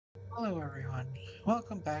Hello, everyone.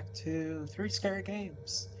 Welcome back to Three Scary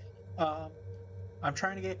Games. Um, I'm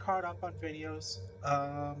trying to get caught up on videos.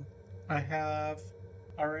 I have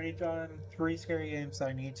already done three scary games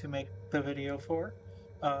I need to make the video for.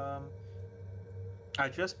 Um, I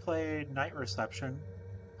just played Night Reception.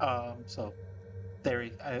 So I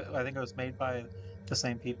think it was made by the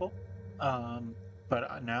same people. Um,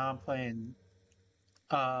 but now I'm playing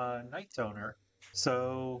Night Donor.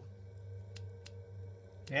 So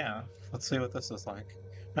yeah, let's see what this is like.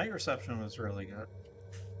 Night Reception was really good.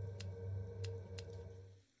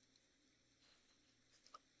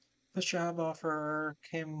 This job offer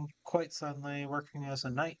came quite suddenly, working as a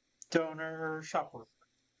night donor shop worker.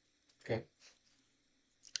 Okay.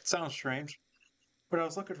 It sounds strange, but I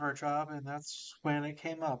was looking for a job, and that's when it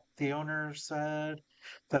came up. The owner said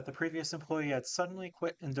that the previous employee had suddenly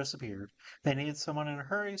quit and disappeared. They needed someone in a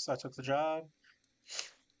hurry, so I took the job.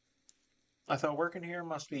 I thought working here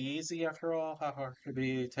must be easy after all. How hard could it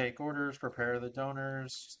be? Take orders, prepare the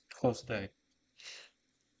donors, close the day.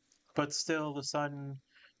 But still, the sudden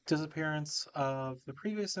disappearance of the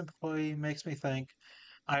previous employee makes me think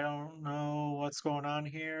I don't know what's going on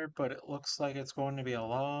here, but it looks like it's going to be a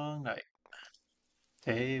long night.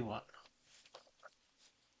 Day one.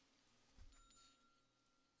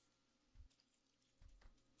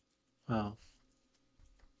 Oh,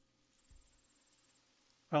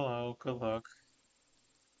 hello, good luck.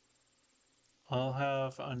 I'll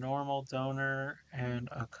have a normal donor and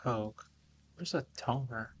a Coke. Where's a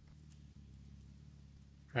donor?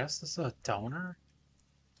 I guess this is a donor?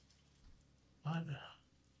 What?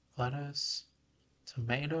 Lettuce?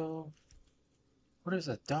 Tomato? What is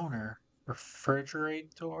a donor?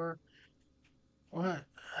 Refrigerator? What?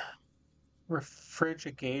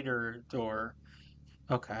 Refrigerator door.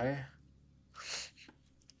 Okay.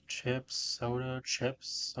 Chips,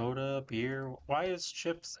 soda, beer. Why is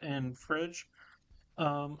chips in fridge?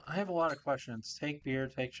 I have a lot of questions. Take beer,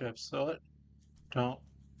 take chips. So it don't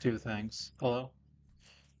do things. Hello?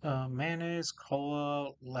 Mayonnaise,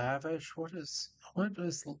 cola, lavish. What is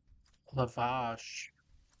lavash?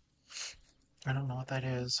 I don't know what that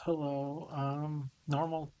is. Hello.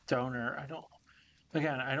 Normal donor. I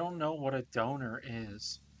don't know what a donor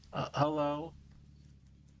is. Hello?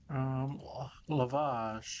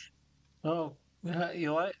 Lavash. Oh, yeah,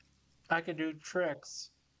 you like? I can do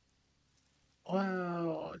tricks.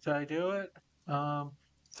 Wow, did I do it? Um,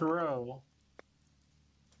 throw,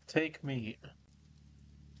 take meat.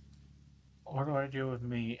 What do I do with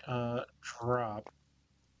meat? Drop.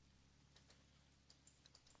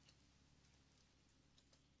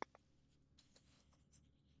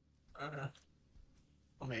 Uh,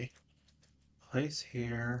 let me place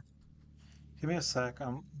here. Give me a sec,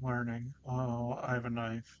 I'm learning. Oh, I have a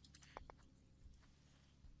knife.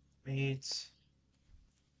 Meat.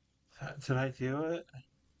 Did I do it?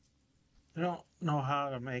 I don't know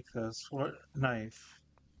how to make this. What knife?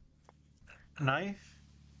 Knife?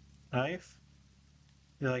 Knife?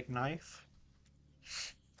 You like knife?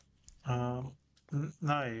 Um,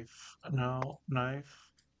 knife. No,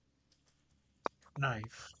 knife.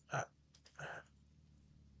 Knife.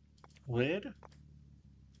 Lid?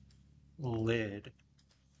 Lid.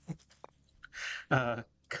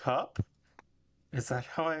 Cup? Is that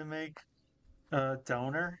how I make a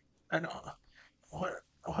donor? And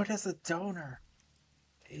what is a donor?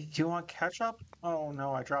 Do you want ketchup? Oh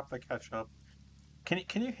no, I dropped the ketchup.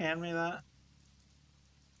 Can you hand me that?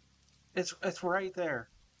 It's right there.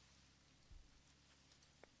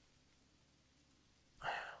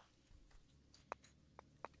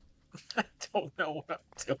 I don't know what I'm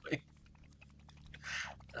doing.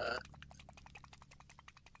 Uh,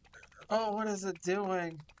 oh, what is it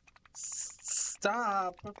doing?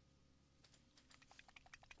 Stop!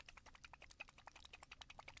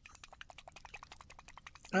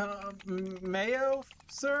 Mayo,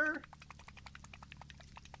 sir?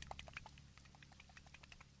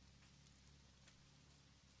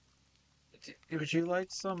 Would you like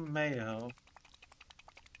some mayo?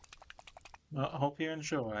 I hope you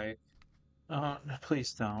enjoy.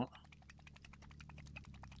 Please don't.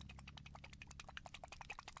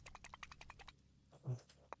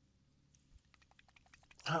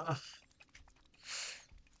 Uh,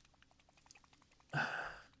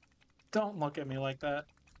 don't look at me like that.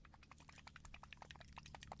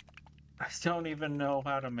 I don't even know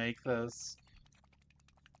how to make this.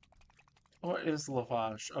 What is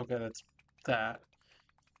lavash? Okay, that's that.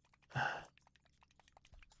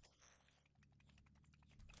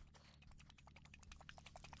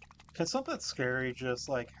 Can something scary just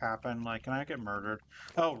like happen? Like, can I get murdered?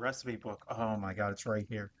 Oh, recipe book. Oh my god, it's right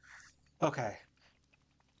here. Okay,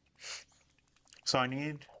 so I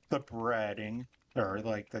need the breading or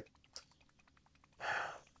like the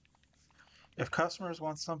if customers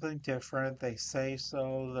want something different, they say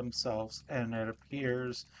so themselves and it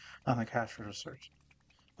appears on the cash register.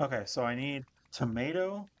 Okay, so I need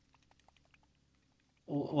tomato,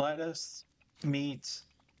 lettuce, meat,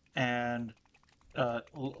 and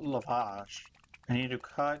lavage. I need to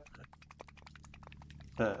cut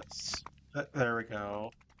this. There we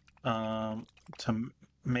go. Um,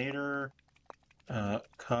 tomato,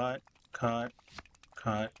 cut, cut,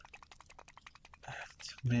 cut.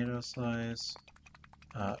 Tomato slice,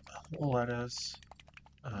 uh, lettuce,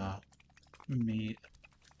 uh, meat.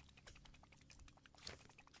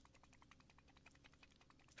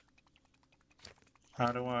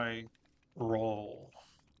 How do I roll?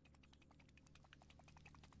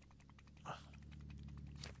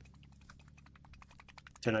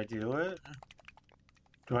 Did I do it?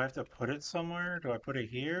 Do I have to put it somewhere? Do I put it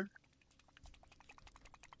here?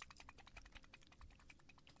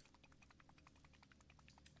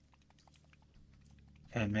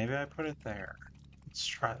 And maybe I put it there. Let's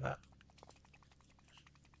try that.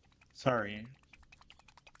 Sorry.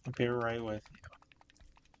 I'll be right with you.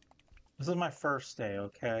 This is my first day,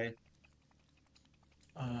 okay?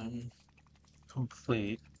 Um,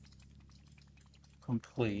 complete.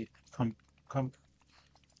 Complete. Com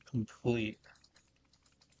complete.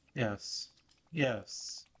 Yes.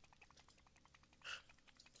 Yes.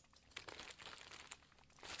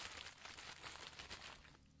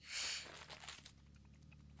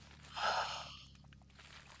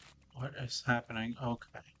 What is happening?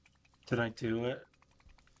 Okay. Did I do it?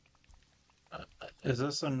 Is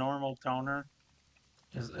this a normal toner?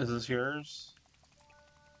 Is this yours?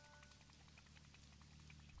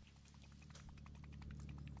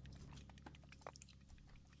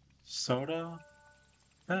 Soda?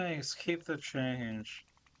 Thanks, keep the change.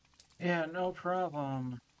 Yeah, no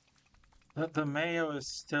problem. The mayo is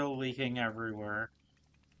still leaking everywhere.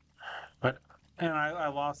 But, and I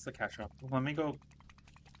lost the ketchup. Let me go.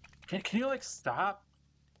 Can you, like, stop?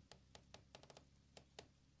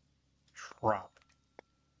 Drop.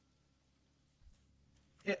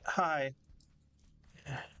 Yeah, hi.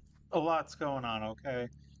 A lot's going on, okay?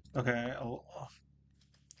 Okay.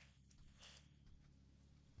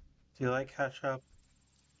 Do you like ketchup?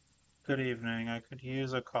 Good evening. I could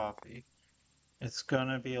use a coffee. It's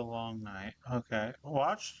gonna be a long night. Okay.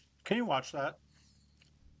 Watch. Can you watch that?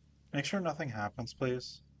 Make sure nothing happens,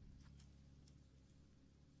 please.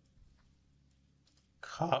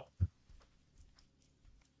 Cup.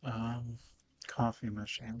 Um, coffee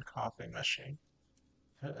machine. Coffee machine.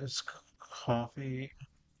 Is coffee.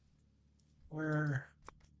 Where?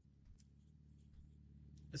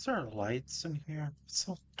 Is there lights in here? It's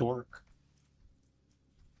so dark.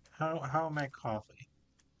 How am I coffee?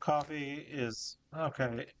 Coffee is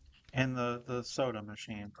okay in the soda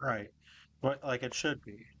machine, right? But like it should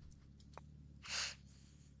be.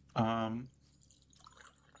 Um,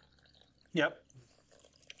 yep.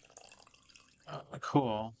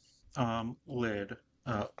 Cool. Lid.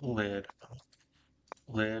 Lid.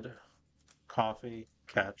 Lid. Coffee.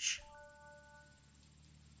 Catch.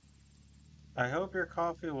 I hope your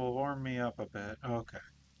coffee will warm me up a bit. Okay.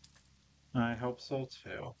 I hope so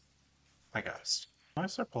too. I guess. Why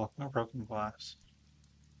is there broken glass?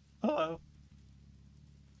 Hello.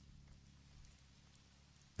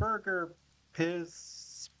 Burger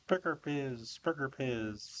Piz. Burger Piz. Burger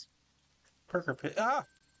Piz. Burger Piz. Ah!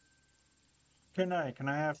 Good night. Can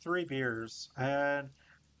I have 3 beers? I had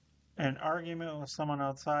an argument with someone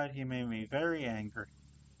outside. He made me very angry.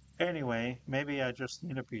 Anyway, maybe I just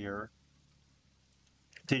need a beer.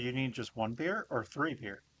 Did you need just 1 beer or 3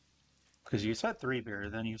 beer? Because you said 3 beer,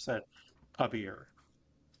 then you said a beer.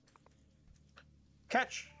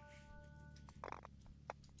 Catch!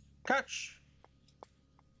 Catch!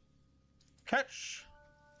 Catch!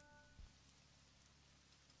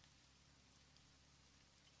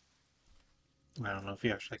 I don't know if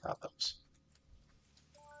you actually got those.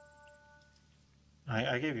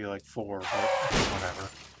 I gave you like 4, but whatever.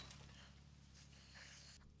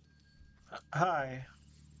 Hi.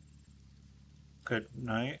 Good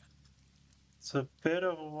night. It's a bit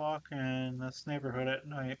of a walk in this neighborhood at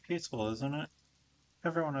night. Peaceful, isn't it?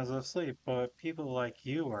 Everyone is asleep, but people like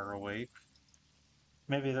you are awake.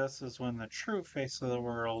 Maybe this is when the true face of the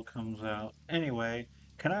world comes out. Anyway,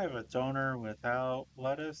 can I have a doner without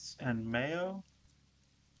lettuce and mayo?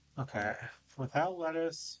 Okay, without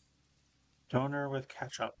lettuce, doner with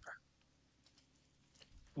ketchup.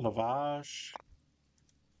 Lavage.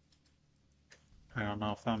 I don't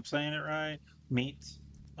know if I'm saying it right. Meat.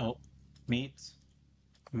 Oh, meat.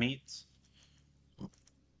 Meat.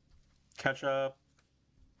 Ketchup.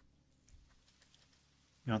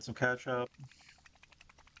 You want some ketchup?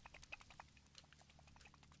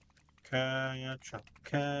 Ketchup,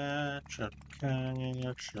 ketchup,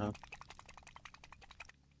 ketchup.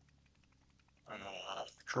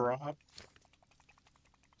 Drop.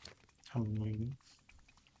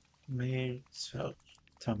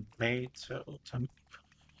 Tomato, tomato.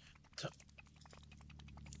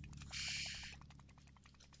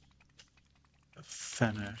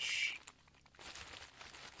 Finish.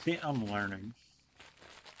 See, I'm learning.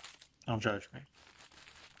 Don't judge me.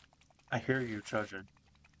 I hear you judging.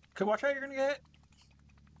 Okay, watch out, you're gonna get.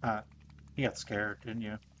 You got scared, didn't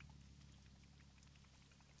you?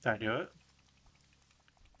 Did I do it?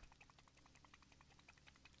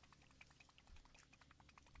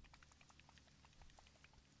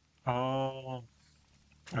 Oh,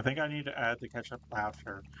 I think I need to add the ketchup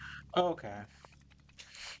after. Okay.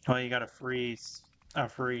 Well, you got a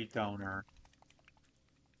free donor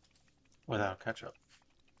without ketchup.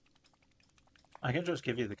 I can just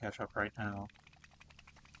give you the ketchup right now.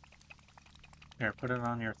 Here, put it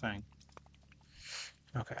on your thing.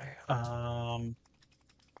 Okay.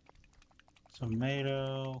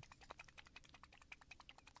 Tomato.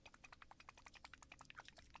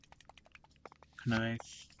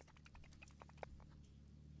 Knife.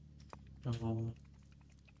 Boom.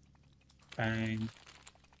 Bang.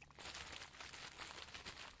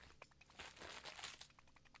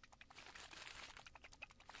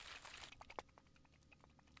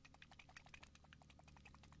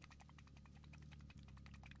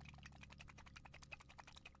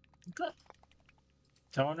 Good.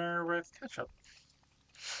 Donor with ketchup.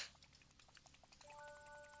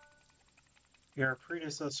 Your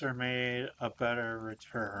predecessor made a better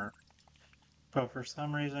return, but for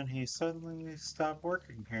some reason he suddenly stopped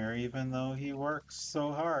working here, even though he works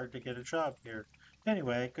so hard to get a job here.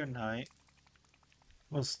 Anyway, good night.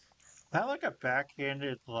 Was that like a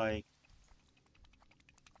backhanded, like,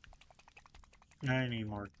 I need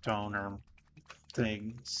more donor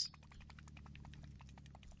things.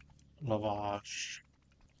 Lavash.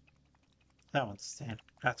 That one's standard.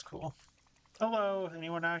 That's cool. Hello,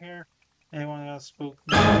 anyone out here? Anyone got spooked?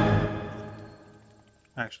 I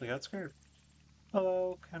actually got scared.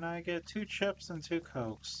 Hello, can I get 2 chips and 2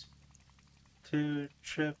 cokes? 2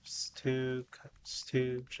 chips, 2 cokes,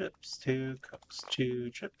 2 chips, 2 cokes, 2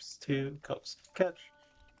 chips, 2 cokes. Catch.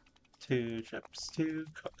 2 chips, 2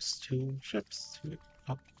 cokes, 2 chips, 2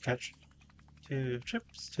 oh, catch. 2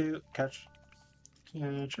 chips, 2 catch.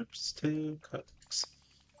 2 chips, 2 cokes.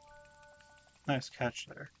 Nice catch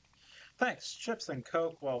there. Thanks, chips and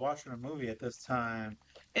coke while watching a movie at this time.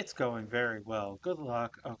 It's going very well. Good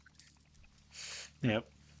luck. Oh, yep.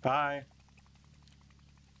 Bye.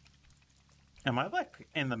 Am I like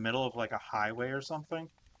in the middle of like a highway or something?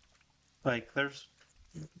 Like they're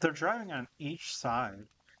driving on each side.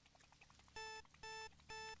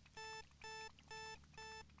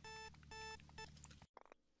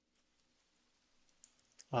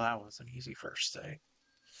 Well, that was an easy first day.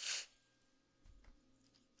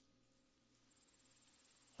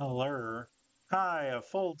 Hello. Hi, a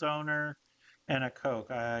full donor and a Coke.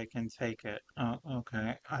 I can take it. Oh,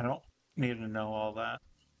 okay. I don't need to know all that.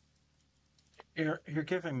 You're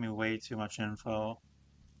giving me way too much info.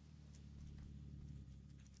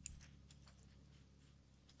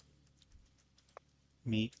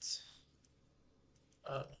 Meat.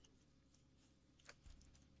 Uh,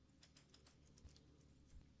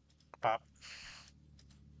 Bop.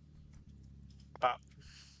 Bop.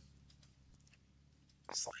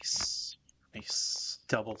 Slice. Nice.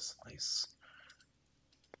 Double slice.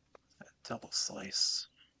 Double slice.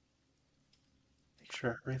 Make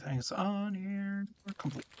sure everything's on here. We're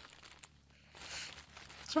complete.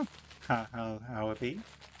 So, how it be?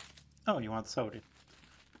 Oh, you want soda?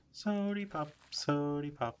 Sody pop, sody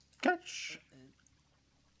pop. Catch.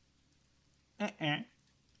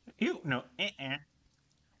 You no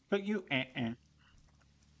but you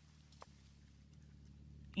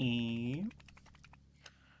E.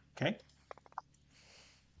 Okay.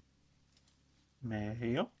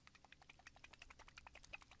 Mayo.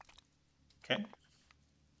 Okay.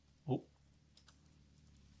 Oh.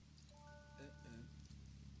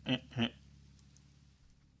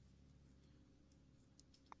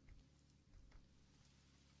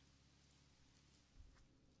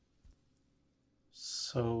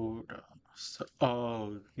 Soda.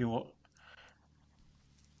 Oh, you want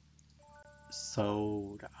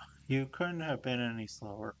soda. You couldn't have been any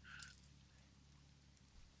slower.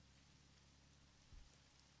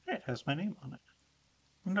 It has my name on it.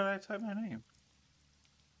 When did I type my name?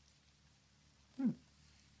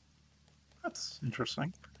 That's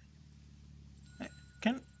interesting.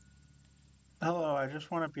 Can Hello, I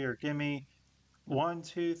just want a beer. Give me one,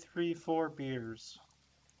 two, three, four beers.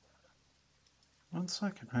 1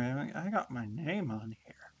 second. I got my name on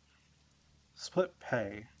here. Split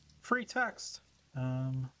pay. Free text.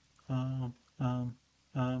 Um, um,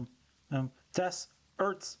 um, um, Des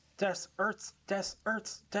Ertz, Des Ertz, Des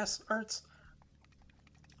Ertz, Des Ertz.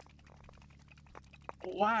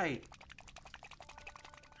 Why?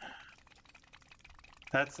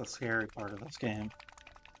 That's the scary part of this game.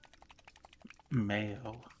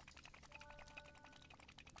 Mayo.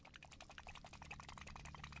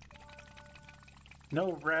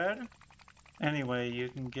 No red? Anyway, you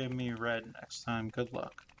can give me red next time. Good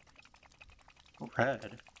luck.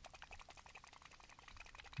 Red?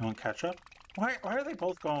 You want ketchup? Why are they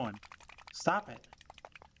both going? Stop it.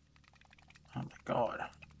 Oh my god.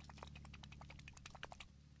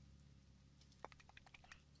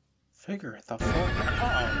 Figure it the fuck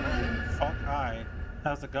out. Oh, fuck, hi.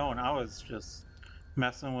 How's it going? I was just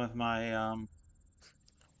messing with my,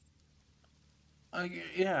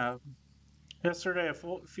 yeah. Yesterday,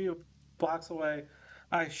 few blocks away,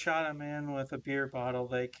 I shot a man with a beer bottle.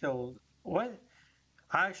 They killed. What?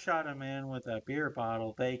 I shot a man with a beer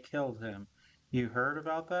bottle. They killed him. You heard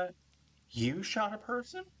about that? You shot a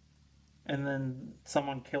person? And then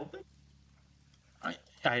someone killed them? I,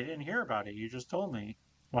 I didn't hear about it. You just told me.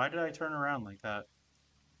 Why did I turn around like that?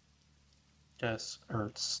 Des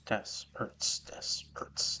Ertz, Des Ertz, Des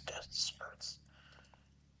Ertz, Des Ertz.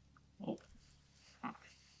 Oh,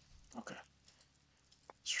 okay.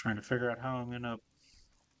 Just trying to figure out how I'm gonna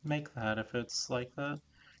make that if it's like that.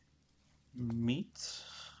 Meat,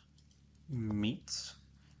 meat,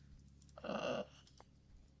 uh,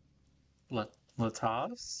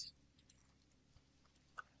 Latas,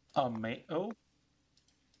 oh,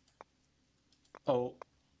 oh,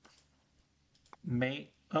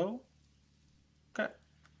 oh. Okay.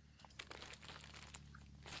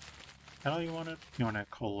 How do you want it? You want a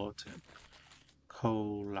cola too?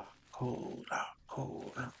 Cola, cola,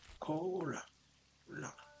 cola, cola,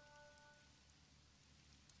 cola.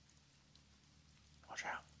 Watch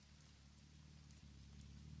out.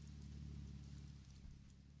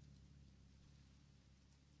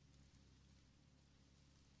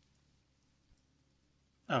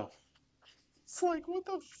 Oh, it's like, what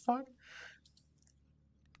the fuck?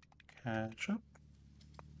 Ketchup,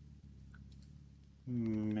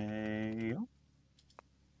 mayo.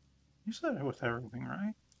 You said it with everything,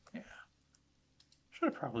 right? Yeah. Should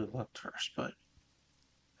have probably looked first, but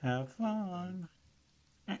have fun.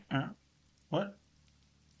 What?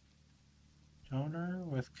 Donor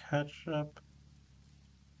with ketchup,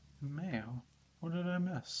 mayo. What did I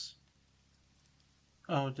miss?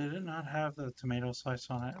 Oh, did it not have the tomato slice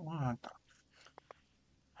on it? What the?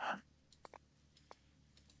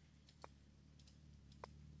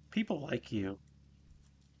 People like you.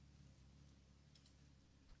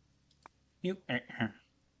 You. I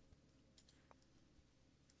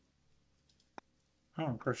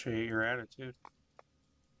don't appreciate your attitude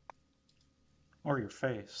or your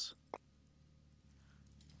face.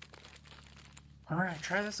 All right,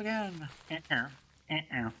 try this again. Take out.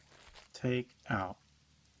 Take out.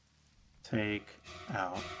 Take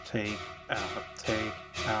out. Take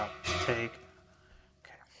out. Take.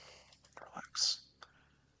 Okay, relax.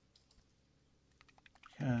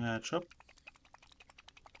 Ketchup.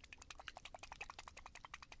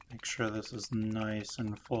 Make sure this is nice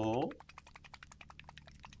and full.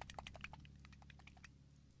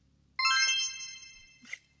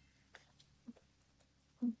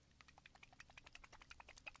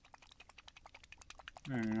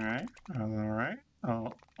 Alright, alright.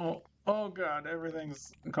 Oh god,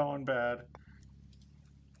 everything's going bad.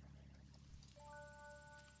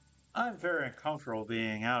 I'm very uncomfortable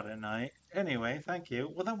being out at night. Anyway, thank you.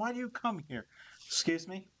 Well then why do you come here? Excuse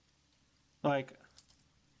me? Like,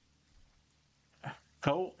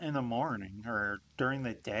 go in the morning or during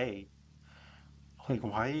the day. Like,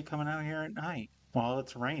 why are you coming out here at night while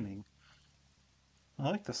it's raining? I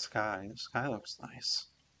like the sky. The sky looks nice.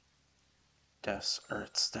 Des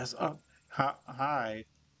Ertz. Oh, hi.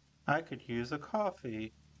 I could use a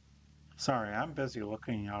coffee. Sorry, I'm busy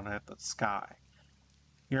looking out at the sky.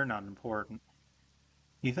 You're not important.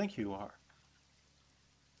 You think you are.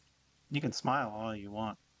 You can smile all you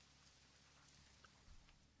want.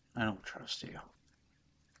 I don't trust you.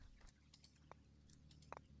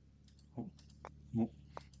 Ooh, ooh,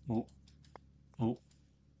 ooh, ooh.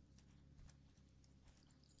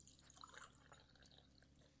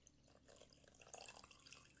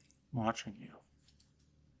 I'm watching you.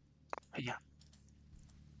 Yeah.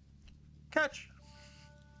 Catch.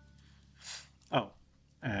 Oh,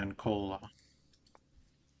 and cola.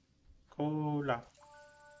 Cola.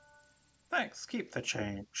 Thanks, keep the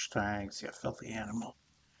change. Thanks, you filthy animal.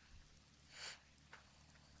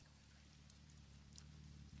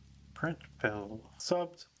 Print bill.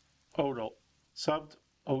 Subbed odal. Subbed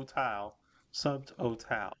otal. Subbed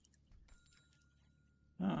otal.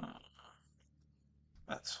 Oh,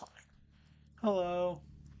 that's fine. Hello.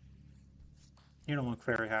 You don't look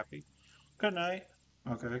very happy. Good night.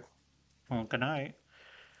 Okay. Well, good night.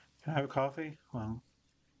 Can I have a coffee? Well,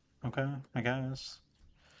 okay, I guess.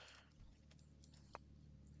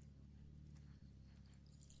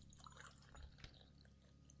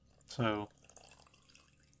 So,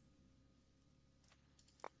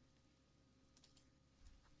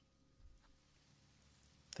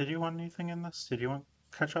 did you want anything in this? Did you want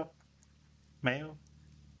ketchup? Mayo?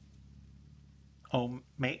 Oh,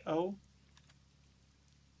 mayo?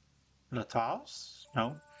 Latas?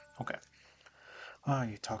 No? Okay. Ah,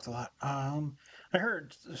 you talked a lot. I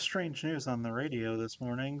heard strange news on the radio this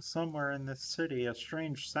morning. Somewhere in this city, a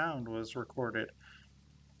strange sound was recorded.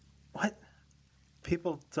 What?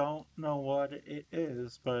 People don't know what it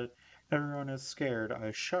is, but everyone is scared.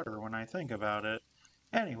 I shudder when I think about it.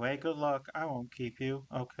 Anyway, good luck. I won't keep you.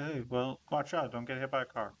 Okay, well, watch out. Don't get hit by a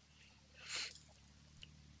car.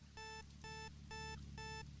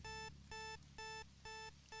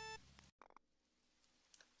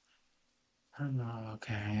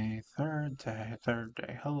 Okay, third day, third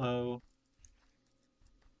day. Hello.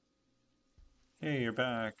 Hey, you're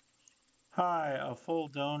back. Hi, a full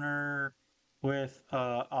donor with,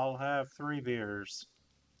 I'll have 3 beers.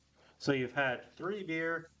 So you've had 3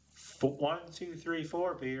 beer, one, two, three,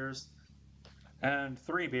 4 beers, and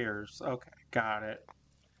 3 beers. Okay, got it.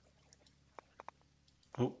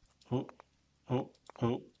 Oh, oh, oh,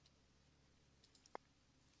 oh.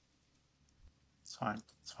 It's fine.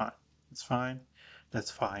 It's fine. It's fine.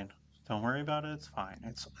 That's fine. Don't worry about it. It's fine.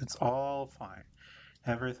 It's all fine.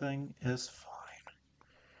 Everything is fine.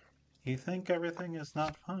 You think everything is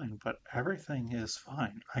not fine, but everything is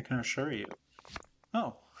fine. I can assure you.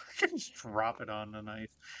 Oh, just drop it on the knife.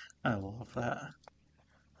 I love that.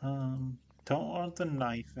 Don't want the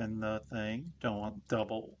knife in the thing. Don't want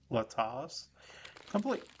double latas.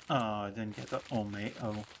 Complete. Oh, I didn't get the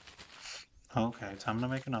omato. Okay, time to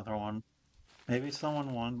make another one. Maybe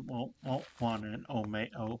someone won't want an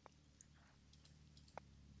omato.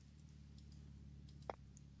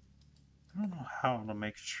 I don't know how to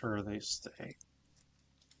make sure they stay.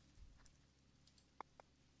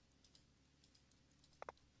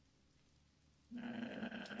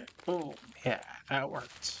 Oh, yeah, that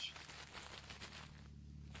worked.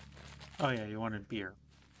 Oh yeah, you wanted beer.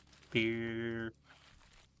 Beer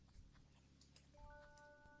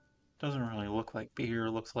doesn't really look like beer,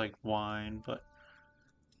 looks like wine, but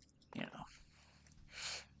you know.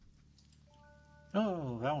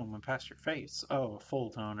 Oh, that one went past your face. Oh, a full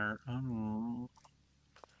donor. Oh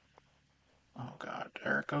god,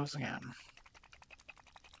 there it goes again.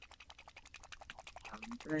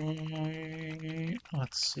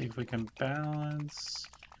 Let's see if we can balance.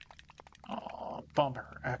 Oh,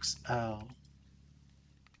 bumper XL.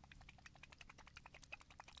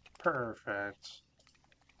 Perfect.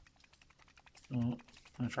 Oh,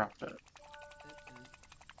 I dropped it.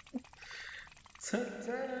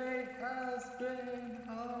 Today has been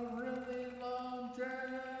a really long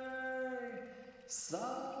day.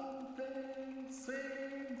 Some things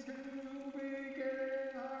seem to be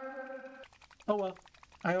getting harder. Oh well.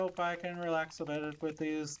 I hope I can relax a bit with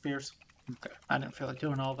these beers. Okay, I didn't feel like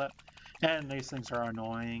doing all that. And these things are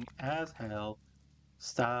annoying as hell.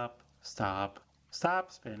 Stop, stop,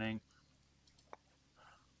 stop spinning.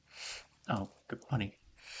 Oh, good money.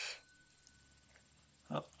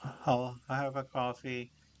 I'll have a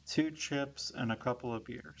coffee, 2 chips, and a couple of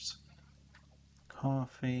beers.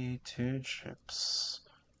 Coffee, 2 chips.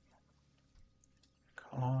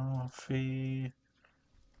 Coffee,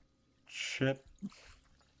 chip,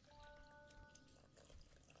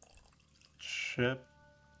 chip,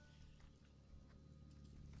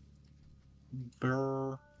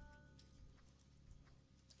 burr,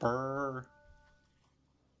 burr,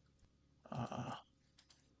 uh,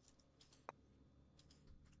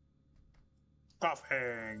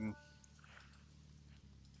 coughing.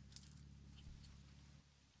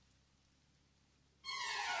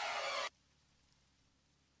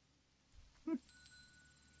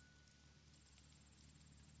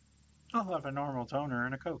 I'll have a normal toner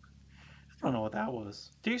and a Coke. I don't know what that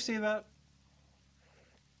was. Do you see that?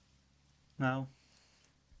 No?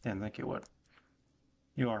 Didn't think you would.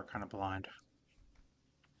 You are kind of blind.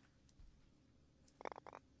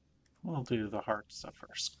 We'll do the hard stuff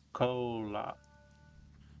first. Cola.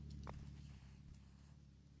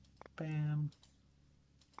 Bam.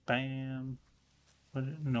 Bam. What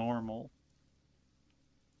is normal?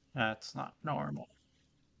 That's not normal.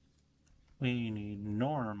 We need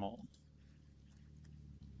normal.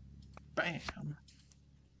 Bam.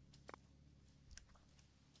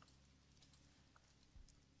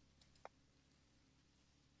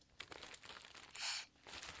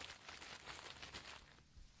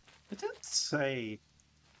 It didn't say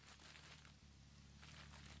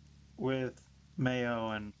with mayo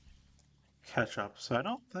and ketchup, so I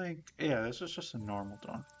don't think. Yeah, this is just a normal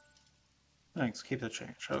donut. Thanks, keep the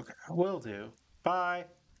change. Okay, will do. Bye.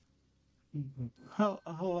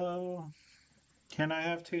 Hello. Can I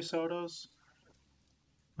have two sodas?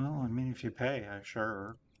 Well, I mean, if you pay, I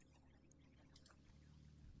sure.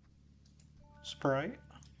 Sprite?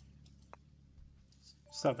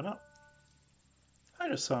 7 Up. I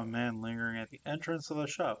just saw a man lingering at the entrance of the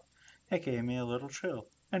shop. It gave me a little chill.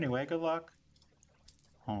 Anyway, good luck.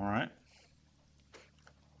 Alright.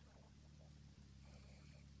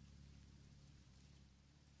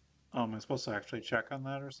 Oh, am I supposed to actually check on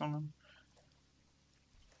that or something?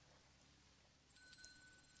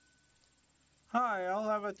 Hi, I'll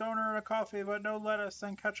have a donut and a coffee, but no lettuce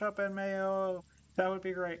and ketchup and mayo. That would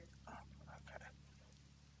be great.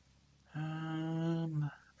 Okay.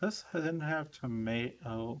 This didn't have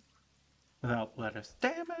tomato without lettuce.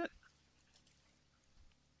 Damn it!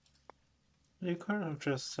 You could have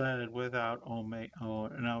just said without tomato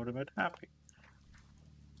and I would have been happy.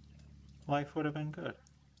 Life would have been good.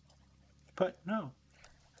 But no.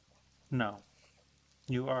 No.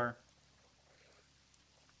 You are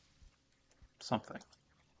something.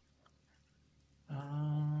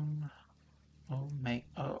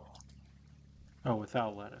 Tomato. Oh,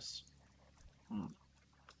 without lettuce. Hmm.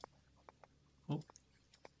 Oh,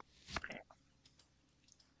 okay.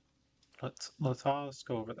 Let's all just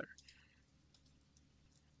go over there.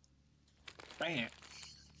 Bam.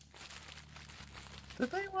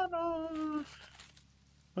 Did they want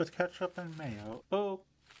with ketchup and mayo?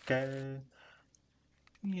 Okay.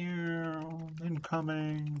 Yeah,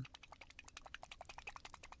 incoming.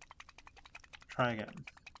 Try again.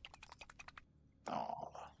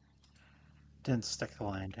 Oh, didn't stick the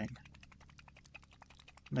landing.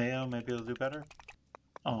 Mayo, maybe it'll do better.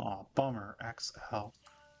 Oh, bummer. XL.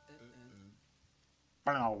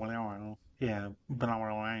 Yeah, but I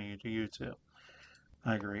want to you too.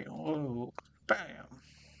 I agree. Oh, bam.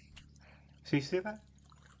 So you see that?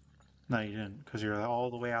 No, you didn't, because you're all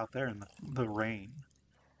the way out there in the rain.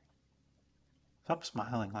 Stop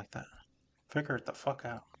smiling like that. Figure it the fuck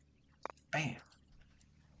out. Bam.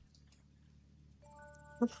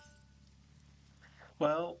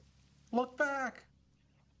 Well, look back.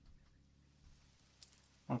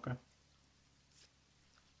 Okay.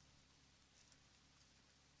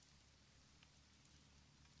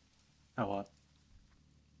 Oh, what?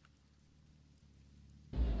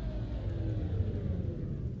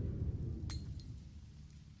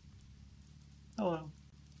 Hello.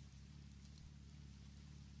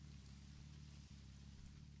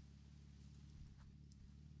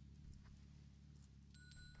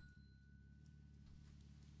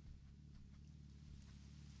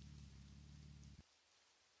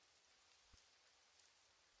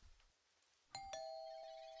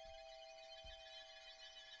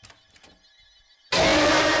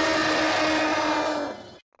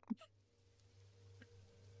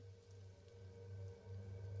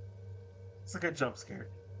 It's a good jump scare.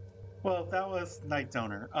 Well, that was Night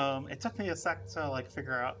Donor. It took me a sec to like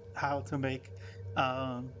figure out how to make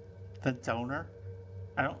um the donor.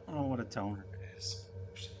 I don't know what a donor is.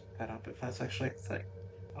 Just look that up if that's actually a thing.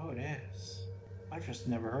 Oh, it is. I've just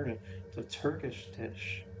never heard it. It's a Turkish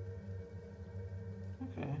dish.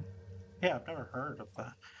 Okay. Yeah, I've never heard of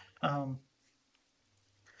that. Um,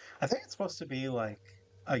 I think it's supposed to be like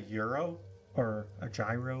a euro or a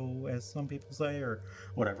gyro, as some people say, or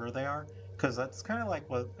whatever they are, because that's kind of like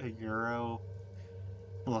what a euro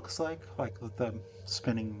looks like with the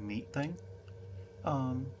spinning meat thing.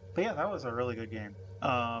 But yeah, that was a really good game.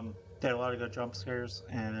 They had a lot of good jump scares,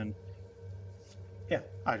 and yeah,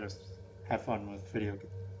 I just have fun with video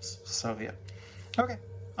games. So yeah. Okay,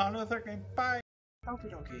 on to the third game. Bye.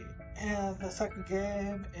 Okie dokie. And the second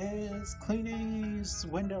game is Cleany's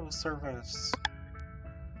Windows Service.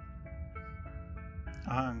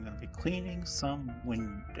 I'm gonna be cleaning some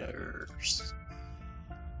windows.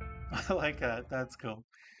 I like that. That's cool.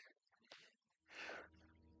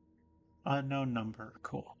 Unknown number.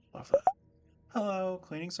 Cool. Love that. Hello,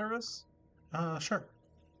 cleaning service? Sure.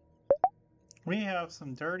 We have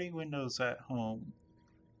some dirty windows at home,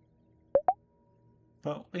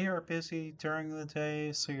 but we are busy during the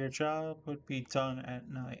day, so your job would be done at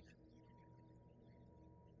night.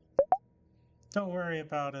 Don't worry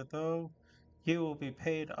about it, though. You will be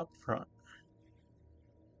paid upfront.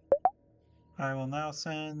 I will now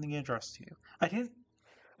send the address to you. I didn't.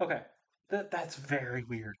 Okay, that's very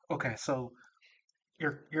weird. Okay, so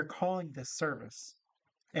you're calling this service,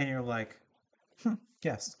 and you're like,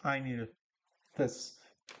 yes, I need this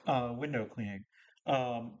window cleaning.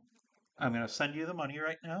 Um, I'm gonna send you the money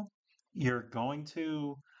right now. You're going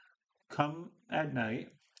to come at night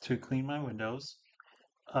to clean my windows.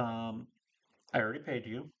 Um, I already paid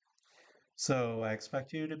you, so I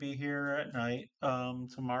expect you to be here at night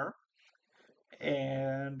tomorrow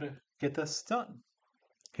and get this done.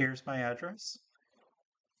 Here's my address,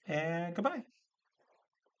 and goodbye.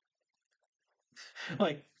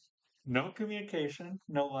 Like, no communication,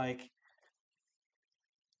 no like,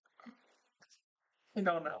 I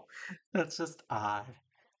don't know. That's just odd.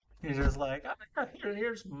 You're just like,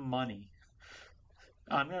 here's money.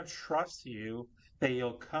 I'm gonna trust you that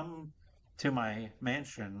you'll come to my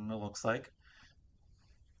mansion, it looks like,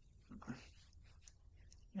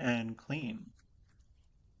 and clean.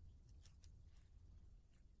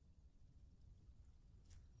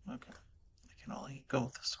 Okay, I can only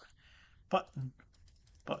go this way. Button,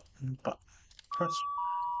 button. Press.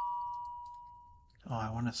 Oh,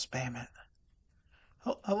 I want to spam it.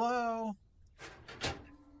 Hello?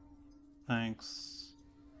 Thanks.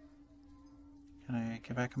 Can I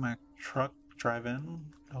get back in my truck, drive in?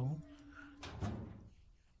 Go.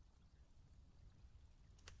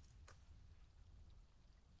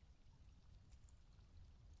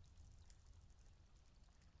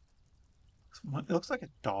 It looks like a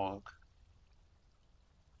dog.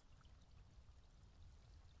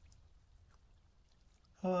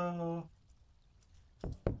 Hello?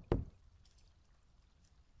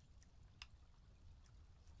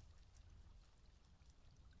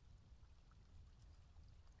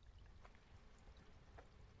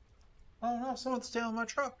 Oh no, someone's stealing my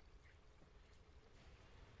truck.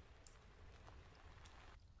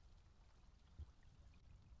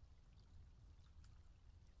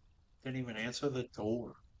 Didn't even answer the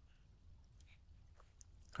door.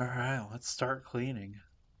 Alright, let's start cleaning.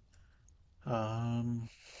 Um,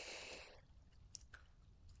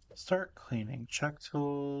 Start cleaning. Check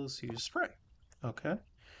tools, use spray. Okay.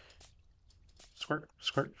 Squirt,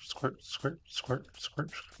 squirt, squirt, squirt, squirt,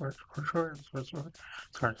 squirt, squirt, squirt, squirt, squirt,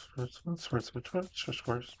 squirt, squirt, squirt, squirt, squirt, squirt,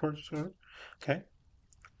 squirt, squirt, squirt. Okay,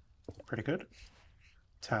 pretty good.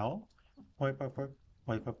 Towel. Wipe, wipe, wipe,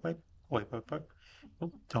 wipe, wipe, wipe, wipe, wipe, wipe.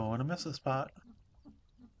 Oh, don't want to miss a spot.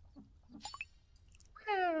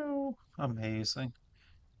 Amazing.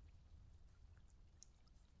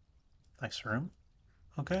 Nice room.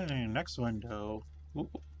 Okay, next window. Ooh,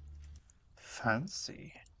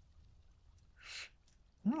 fancy.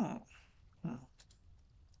 Hmm.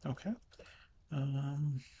 Okay.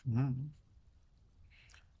 Hmm.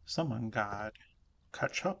 Someone got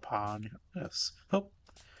ketchup on this. Oh,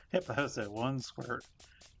 yep, that was it. One squirt.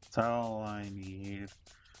 That's all I need.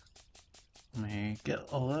 Let me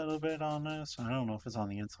get a little bit on this. I don't know if it's on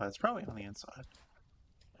the inside. It's probably on the inside.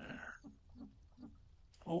 There.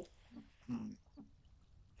 Oh.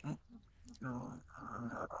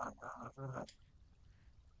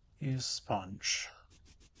 Use sponge.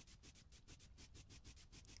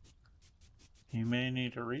 You may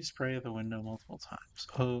need to respray the window multiple times.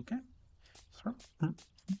 Okay.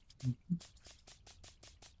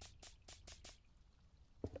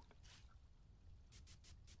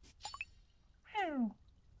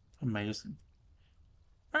 Amazing.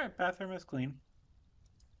 Alright, bathroom is clean.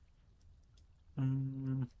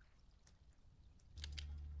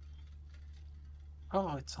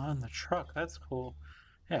 Oh, it's on the truck. That's cool.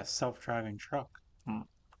 Yeah, self-driving truck.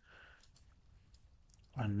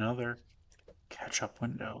 Another catch-up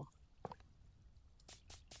window.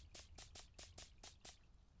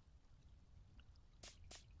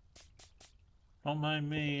 Don't mind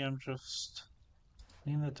me, I'm just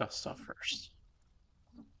cleaning the dust off first.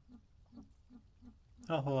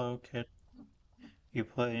 Oh, hello, kid. You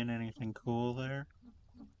playing anything cool there?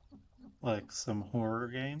 Like some horror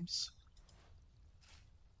games?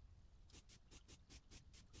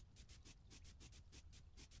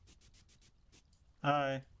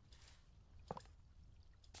 Hi.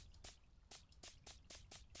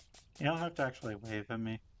 You don't have to actually wave at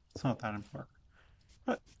me. It's not that important.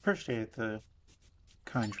 But appreciate the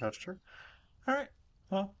kind gesture. Alright,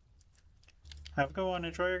 well, have a good one.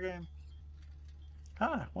 Enjoy your game.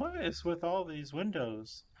 Ah, what is with all these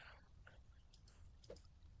windows?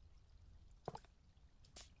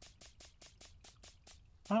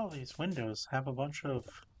 All these windows have a bunch of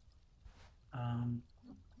um,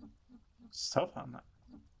 stuff on them.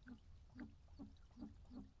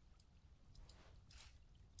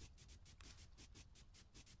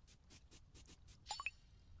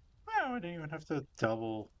 I didn't even have to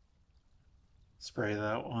double spray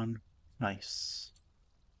that one. Nice.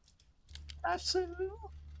 Absolutely.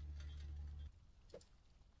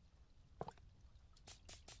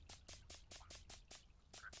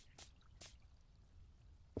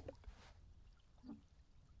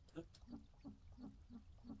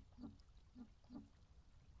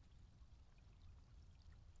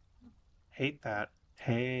 Hate that.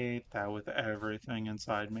 Hate that with everything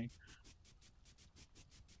inside me.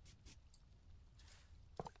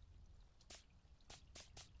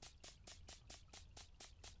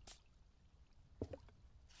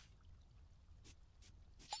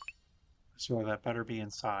 So that better be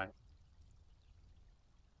inside.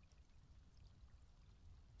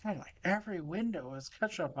 God, like every window has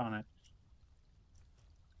ketchup on it.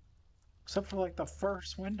 Except for like the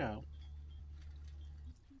first window.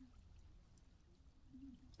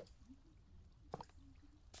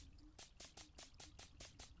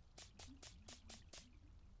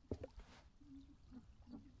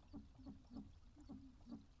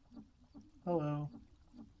 Hello.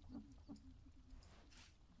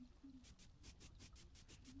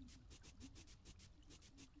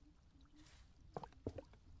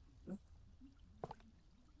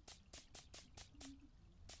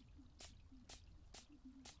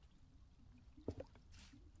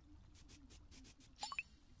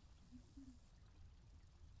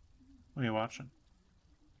 What are you watching?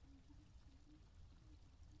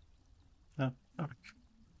 No. Okay.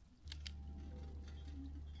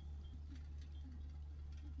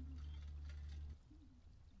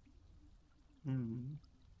 Hmm.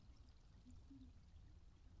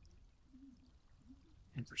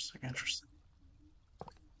 Interesting, interesting.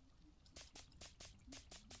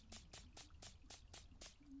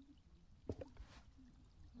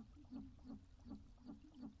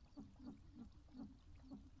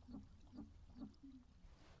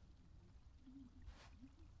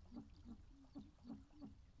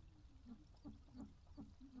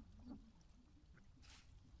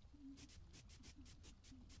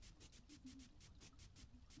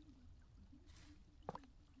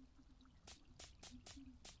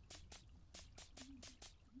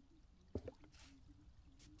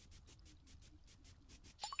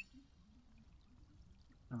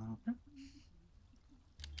 Okay.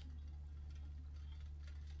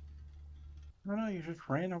 No, no, you just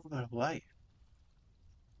ran over the light.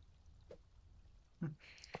 Hmm.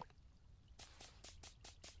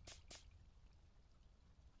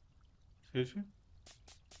 Excuse you?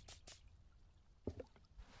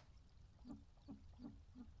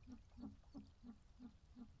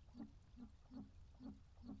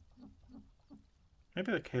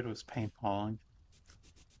 Maybe the kid was paintballing.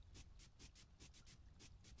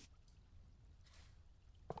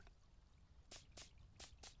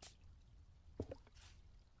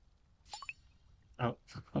 Oh,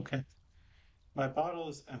 okay. My bottle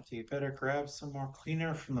is empty. Better grab some more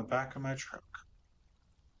cleaner from the back of my truck.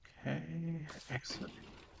 Okay, exit.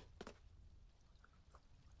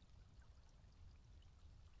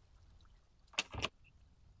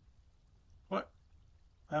 What?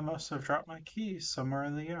 I must have dropped my keys somewhere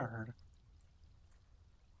in the yard.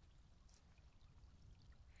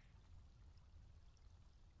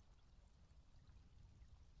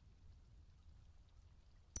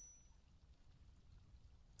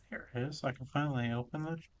 Here it is. I can finally open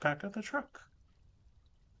the back of the truck.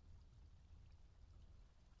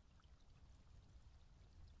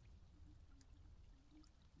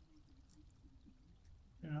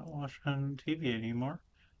 You're not watching TV anymore.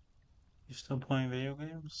 You still playing video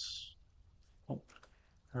games? Oh,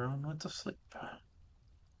 everyone went to sleep.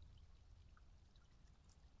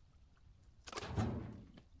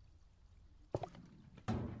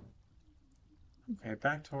 Okay,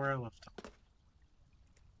 back to where I left off.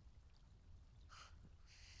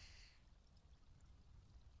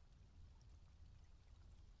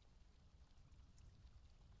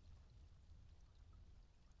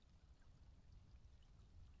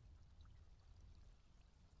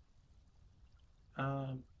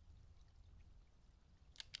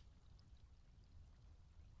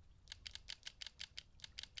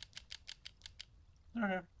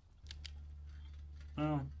 Okay.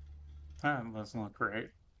 Oh, that doesn't look great.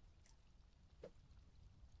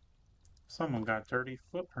 Someone got dirty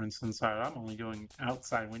footprints inside. I'm only doing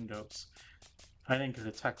outside windows. I didn't get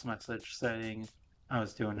a text message saying I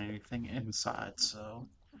was doing anything inside, so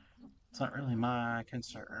it's not really my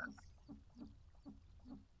concern.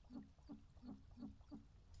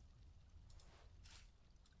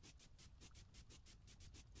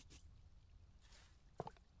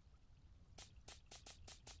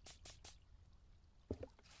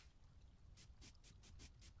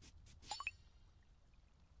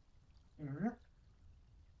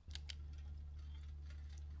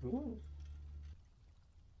 Ooh.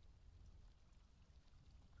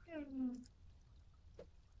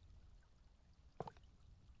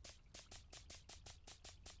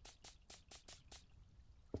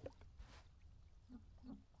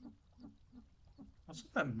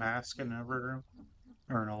 Wasn't that mask in every room?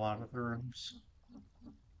 Or in a lot of the rooms?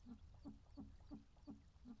 I've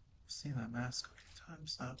seen that mask a few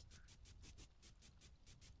times now.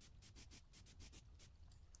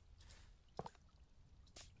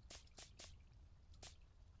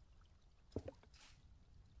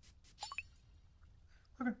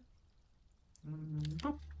 Okay.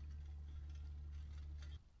 Boop.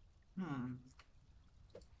 Hmm.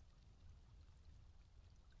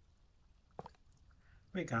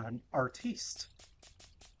 We got an artiste.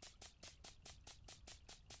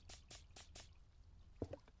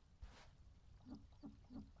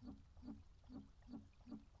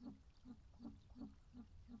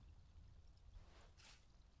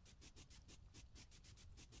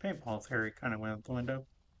 Paintball theory kind of went out the window.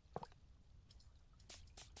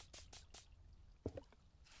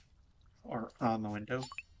 Or on the window,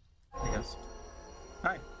 I guess.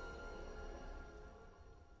 Hi.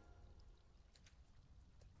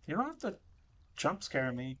 You don't have to jump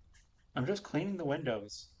scare me. I'm just cleaning the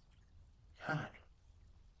windows. God,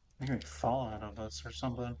 you're gonna fall out of us or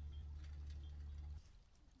something.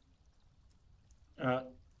 Uh,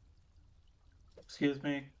 excuse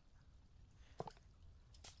me.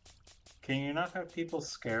 Can you not have people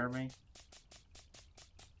scare me?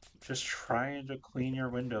 Just trying to clean your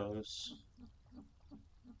windows.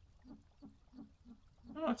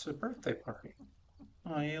 Oh, it's a birthday party.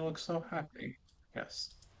 Oh, you look so happy.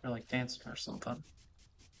 Yes. You're like dancing or something.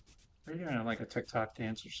 Are you doing like a TikTok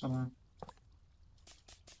dance or something?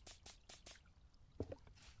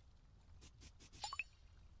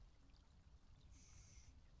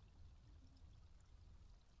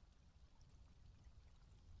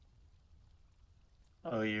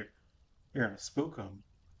 Oh, you're gonna spook them.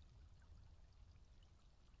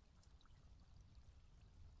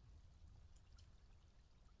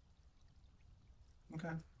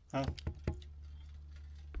 Okay. Oh,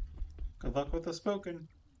 good luck with the spooking.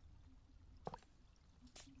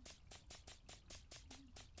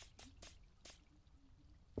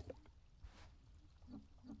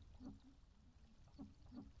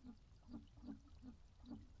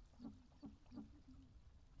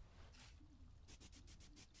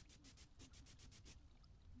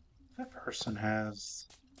 That person has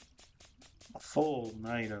a full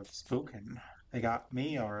night of spooking. They got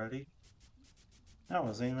me already. I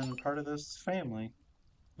wasn't even part of this family.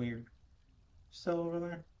 Weird. Still over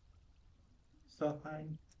there? Still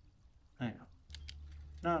hiding? I know.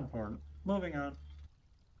 Not important. Moving on.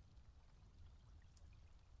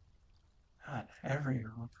 God, every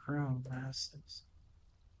room has this.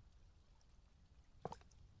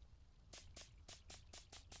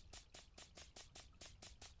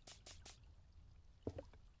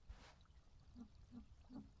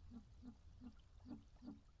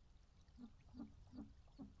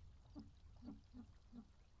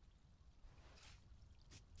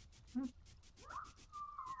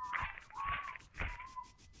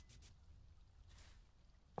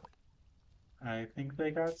 I think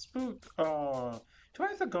they got spooked. Oh, do I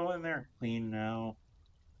have to go in there and clean now?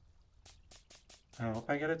 I hope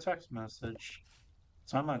I get a text message.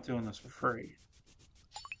 So I'm not doing this for free.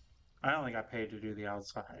 I only got paid to do the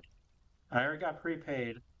outside. I already got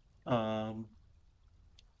prepaid. Um,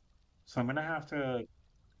 so I'm gonna have to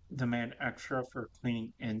demand extra for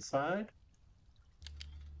cleaning inside.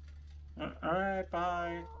 Alright,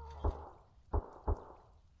 bye.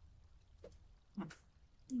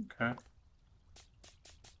 Okay.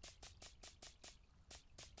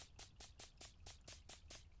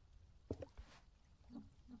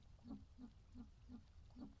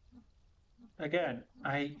 Again,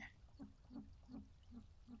 I'm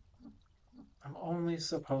only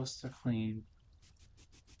supposed to clean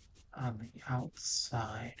on the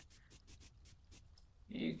outside.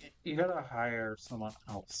 You gotta hire someone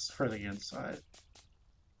else for the inside.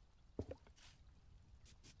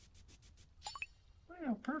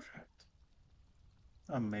 Yeah, perfect.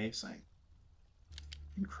 Amazing.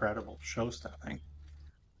 Incredible. Show stepping.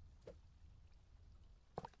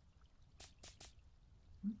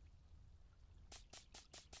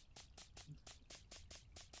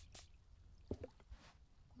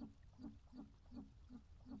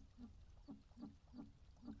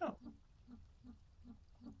 Oh,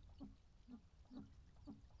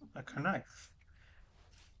 a knife.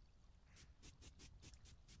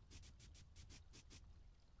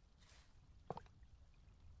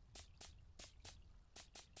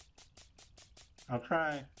 I'll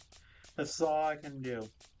try. This is all I can do.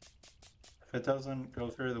 If it doesn't go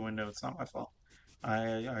through the window, it's not my fault.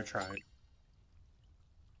 I tried.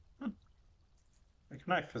 The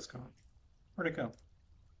knife is gone. Where'd it go?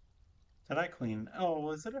 Did I clean? Oh,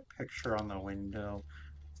 was it a picture on the window?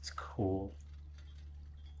 It's cool.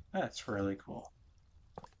 That's really cool.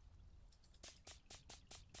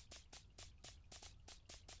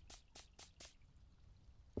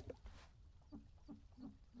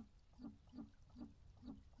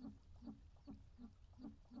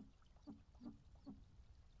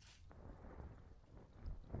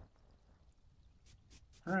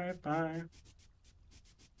 Alright, bye.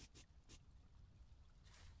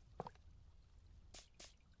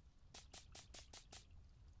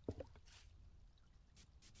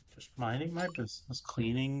 Just minding my business,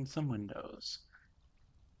 cleaning some windows.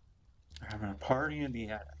 They're having a party in the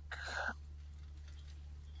attic.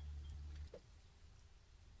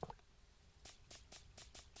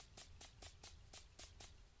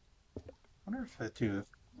 I wonder if I do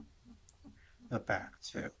the back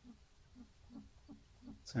too.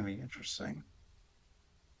 It's gonna be interesting.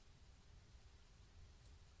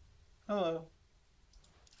 Hello.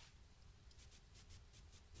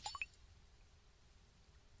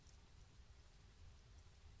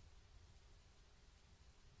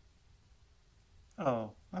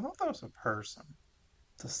 Oh, I thought that was a person.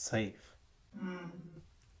 It's a safe.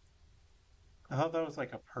 I thought that was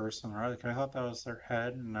like a person, right? Like I thought that was their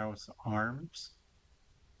head and that was arms.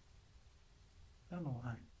 I don't know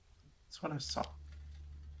why. That's what I saw.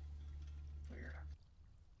 Weird.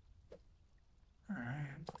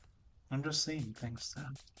 Alright. I'm just seeing things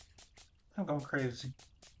then. I'm going crazy.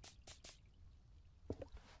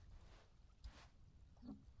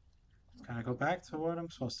 Gotta go back to what I'm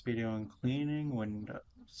supposed to be doing, cleaning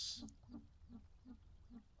windows.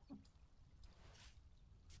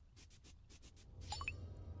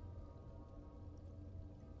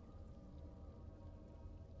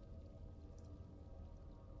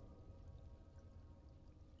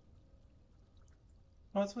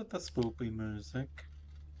 What's with the spoopy music?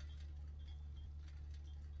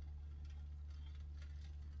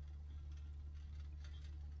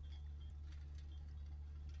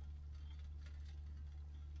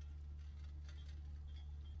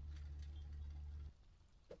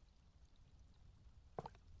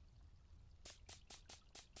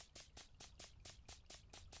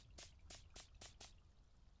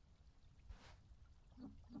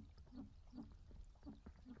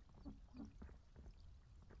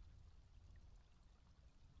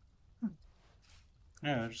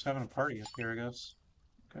 Yeah, they're just having a party up here, I guess.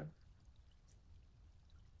 Okay.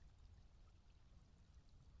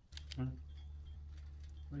 Well,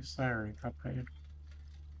 at least I already got paid.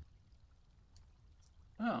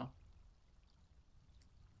 Oh.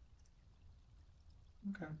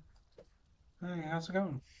 Okay. Hey, how's it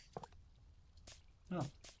going? Oh.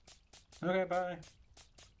 Okay, bye.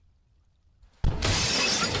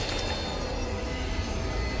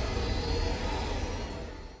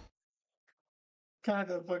 God,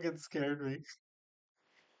 that fucking scared me.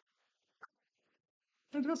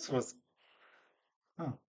 It just was.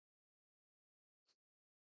 Oh.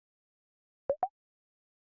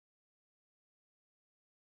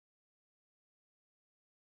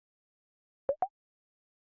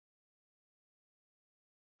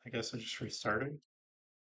 I guess I just restarted.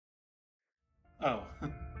 Oh.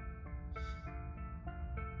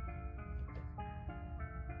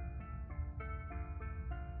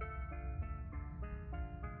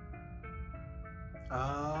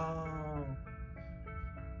 Oh.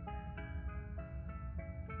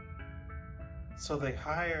 So they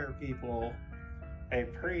hire people, they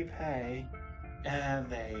prepay, and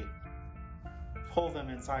they pull them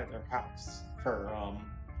inside their house for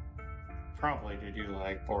probably to do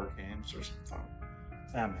like board games or something.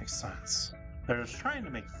 That makes sense. They're just trying to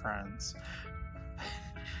make friends.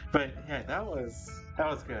 But yeah, that was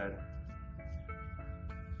good.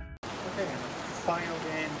 Okay, the final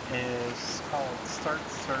game is called Start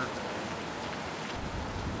Survey.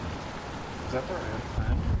 Is that the right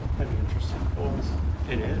plan? That'd be interesting. Goals.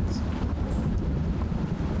 It is.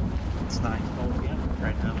 It's 9:12 p.m.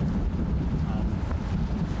 right now.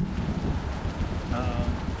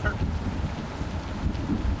 Sure.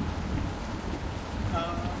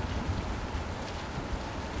 Yeah.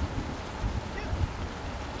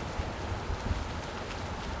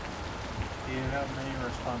 Do you have many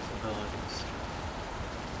responsibilities?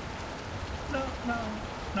 No, no,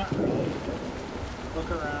 not really. Look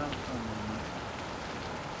around for a moment.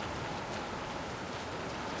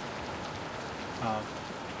 Um,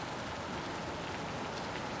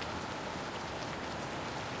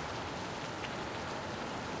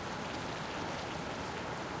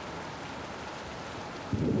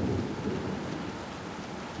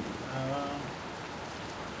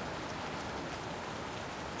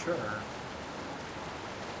 Sure.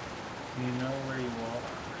 You know where you are.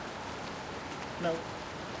 Nope.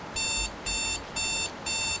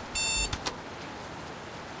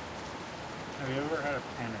 Have you ever had a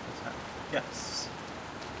panic attack? Yes.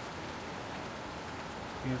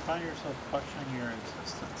 You find yourself questioning your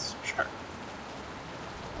existence? Sure.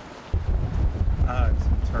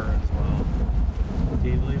 It's her as well. Do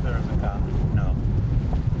you believe there is a God? No.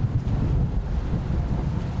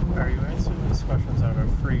 Are you answering these questions out of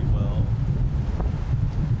free will?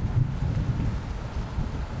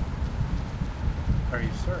 Are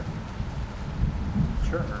you certain?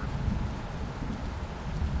 Sure.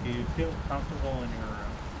 Do you feel comfortable in your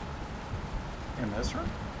room? In this room?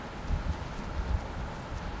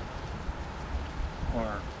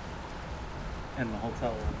 Or in the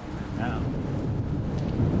hotel room I'm in now?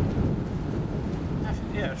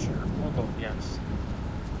 Yeah, sure. We'll go with yes.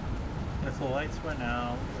 If the lights went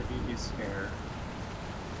out, would you be scared?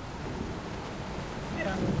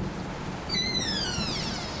 Yeah.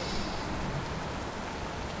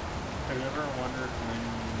 Have you ever wondered when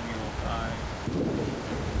you'll die?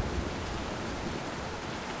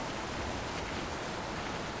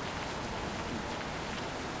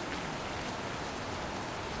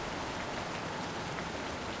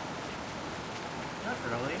 Not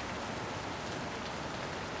really.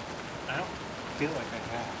 I don't feel like I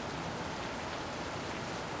have.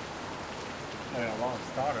 I mean, I've always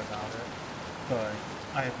thought about it, but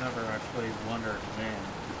I have never actually wondered when.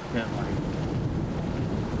 Then, like,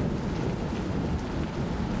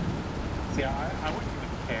 see, I wouldn't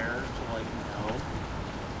even care to, like, know,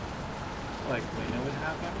 like, when it would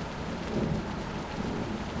happen.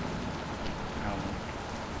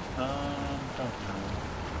 Don't know.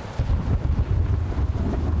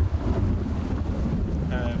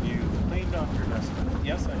 Have you cleaned off your desk?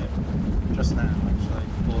 Yes, I did. Just now, actually.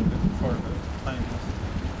 A little bit before the plane was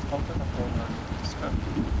open the folder.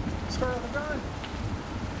 Score the gun!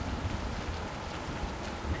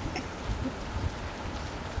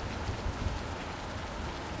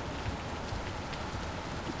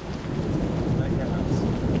 I guess.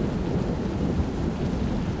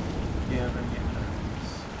 Do you have any enemies?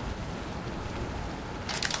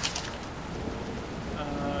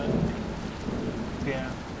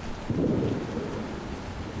 Yeah.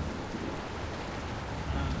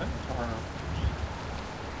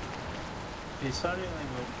 If you suddenly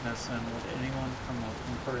witness and would anyone come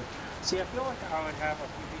looking for it? See, I feel like I would have a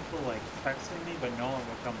few people like texting me, but no one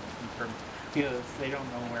would come looking for me because they don't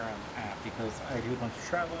know where I'm at because I do a bunch of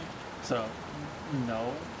traveling. So,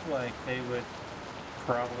 no, like they would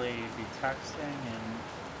probably be texting and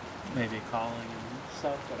maybe calling and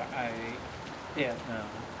stuff, but yeah, no.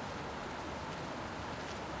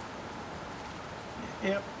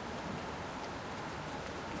 Yep.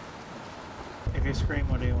 If you scream,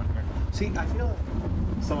 what do you want to hear? See, I feel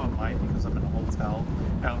like someone might because I'm in a hotel.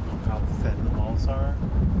 I don't know how thin the walls are.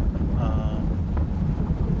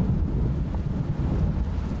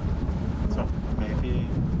 So maybe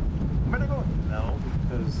I'm gonna go with no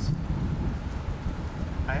because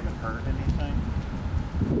I haven't heard anything.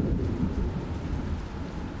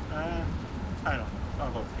 I don't know.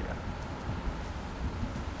 I'll go with yeah.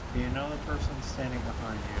 Do you know the person standing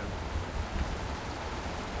behind you?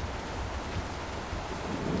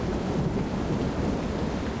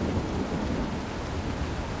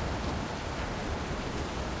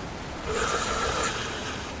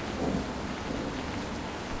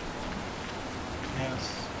 Yes.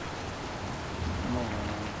 I'm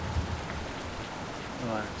alone.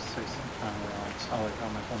 Relax. Take some time to relax. I like how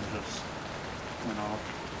my phone just went off.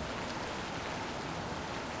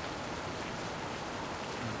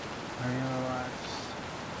 Are you relaxed?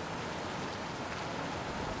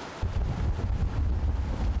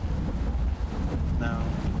 No.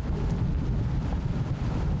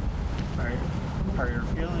 Are your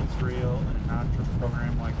feelings real and not just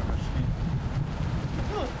programmed like a machine? I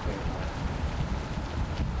feel like they are.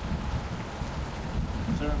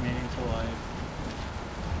 Is there a meaning to life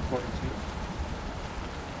according to you?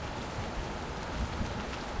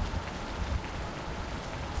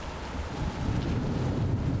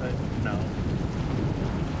 But no.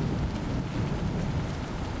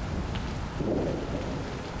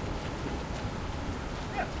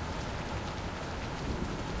 Yeah.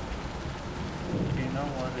 Do you know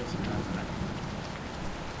what is happening?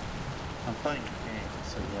 I'm playing a game,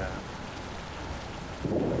 so yeah.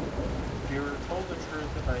 If you were told the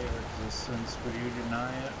truth about your existence, would you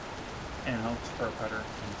deny it in hopes for a better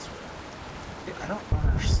answer? I don't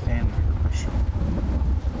understand your question.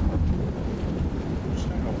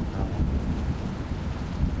 I don't know.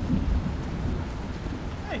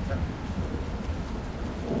 Hey,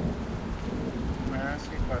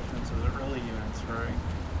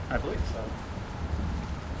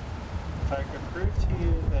 If I could prove to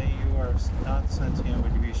you that you are not sentient,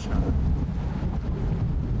 would you be shot?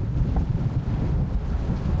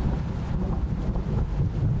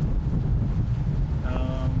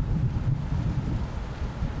 Um,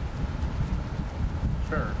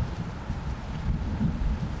 sure.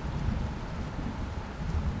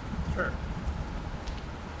 Sure.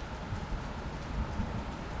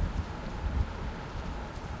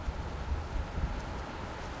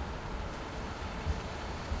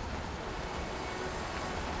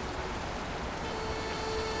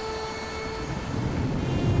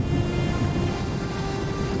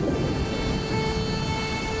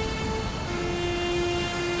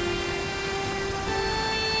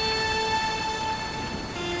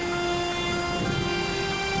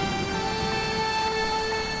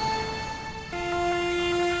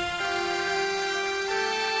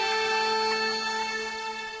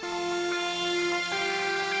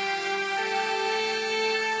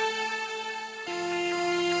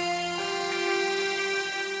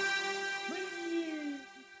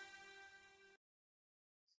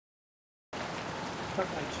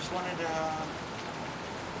 Okay, just wanted to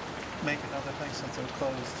make another thing since it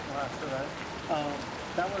closed after that.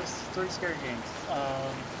 That was three scary games.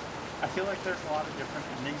 I feel like there's a lot of different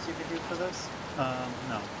endings you could do for this.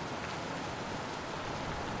 No.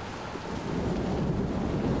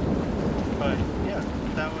 But yeah,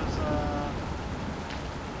 that was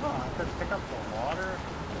oh, I could pick up the water.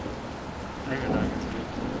 Maybe not gonna do.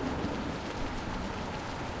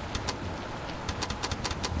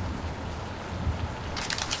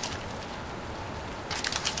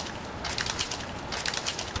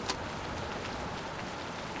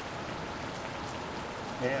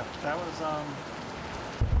 Yeah, that was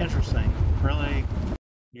interesting. Really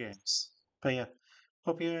games. But yeah,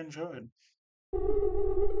 hope you enjoyed.